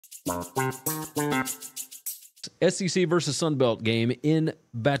SEC versus Sun Belt game in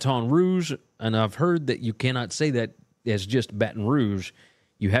Baton Rouge, and I've heard that you cannot say that as just Baton Rouge.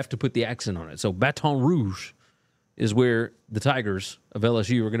 You have to put the accent on it. So Baton Rouge is where the Tigers of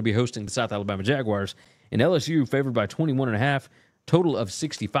LSU are going to be hosting the South Alabama Jaguars, and LSU favored by 21.5, total of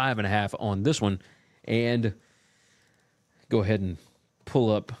 65.5 on this one. And go ahead and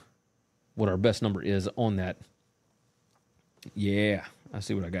pull up what our best number is on that. Yeah, I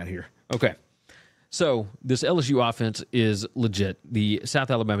see what I got here. Okay. So this LSU offense is legit. The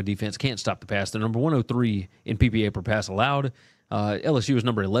South Alabama defense can't stop the pass. They're number 103 in PPA per pass allowed. LSU is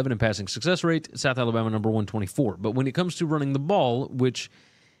number 11 in passing success rate. South Alabama number 124. But when it comes to running the ball, which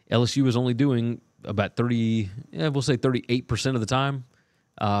LSU is only doing about 38% of the time,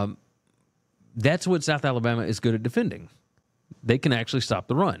 that's what South Alabama is good at defending. They can actually stop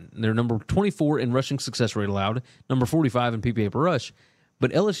the run. They're number 24 in rushing success rate allowed, number 45 in PPA per rush.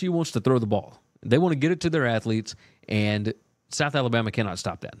 But LSU wants to throw the ball. They want to get it to their athletes, and South Alabama cannot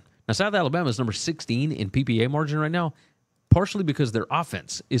stop that. Now, South Alabama is number 16 in PPA margin right now, partially because their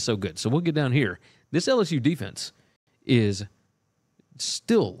offense is so good. So we'll get down here. This LSU defense is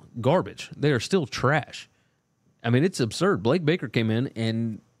still garbage. They are still trash. I mean, it's absurd. Blake Baker came in,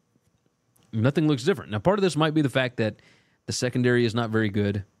 and nothing looks different. Now, part of this might be the fact that the secondary is not very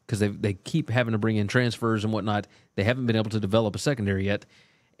good because they keep having to bring in transfers and whatnot. They haven't been able to develop a secondary yet.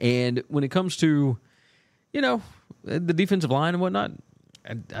 And when it comes to, the defensive line and whatnot,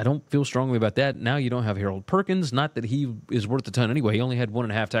 I don't feel strongly about that. Now you don't have Harold Perkins. Not that he is worth a ton anyway. He only had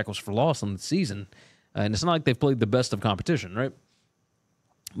 1.5 tackles for loss on the season. And it's not like they've played the best of competition, right?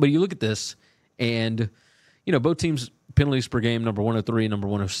 But you look at this, and, both teams' penalties per game, number 103, number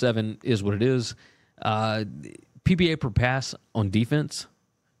 107, is what it is. PPA per pass on defense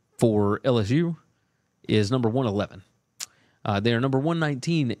for LSU is number 111. They are number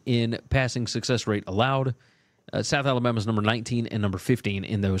 119 in passing success rate allowed. South Alabama is number 19 and number 15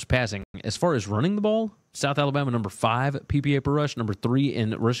 in those passing. As far as running the ball, South Alabama number 5 PPA per rush, number 3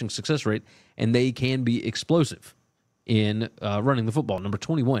 in rushing success rate, and they can be explosive in running the football. Number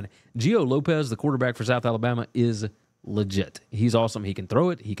 21, Gio Lopez, the quarterback for South Alabama, is legit. He's awesome. He can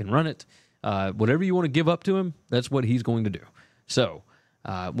throw it. He can run it. Whatever you want to give up to him, that's what he's going to do. So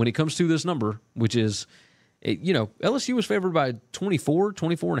when it comes to this number, which is, LSU was favored by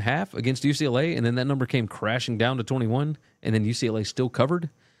 24.5 against UCLA, and then that number came crashing down to 21, and then UCLA still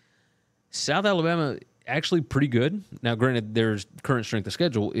covered. South Alabama actually pretty good. Now, granted, their current strength of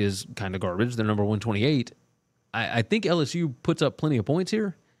schedule is kind of garbage. They're number 128. I think LSU puts up plenty of points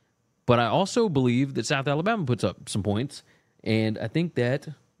here, but I also believe that South Alabama puts up some points, and I think that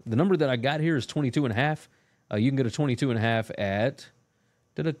the number that I got here is 22.5. You can get a 22.5 at...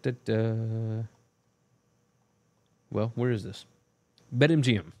 Well, where is this?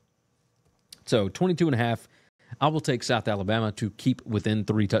 BetMGM. So 22.5. I will take South Alabama to keep within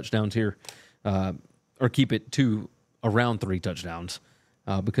 3 touchdowns here, or keep it to around 3 touchdowns,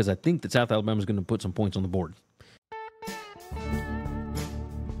 because I think that South Alabama is going to put some points on the board.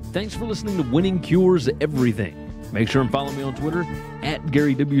 Thanks for listening to Winning Cures Everything. Make sure and follow me on Twitter at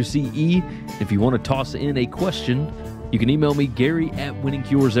GaryWCE. If you want to toss in a question, you can email me,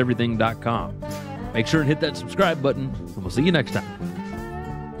 Gary@winningcureseverything.com. Make sure and hit that subscribe button, and we'll see you next time.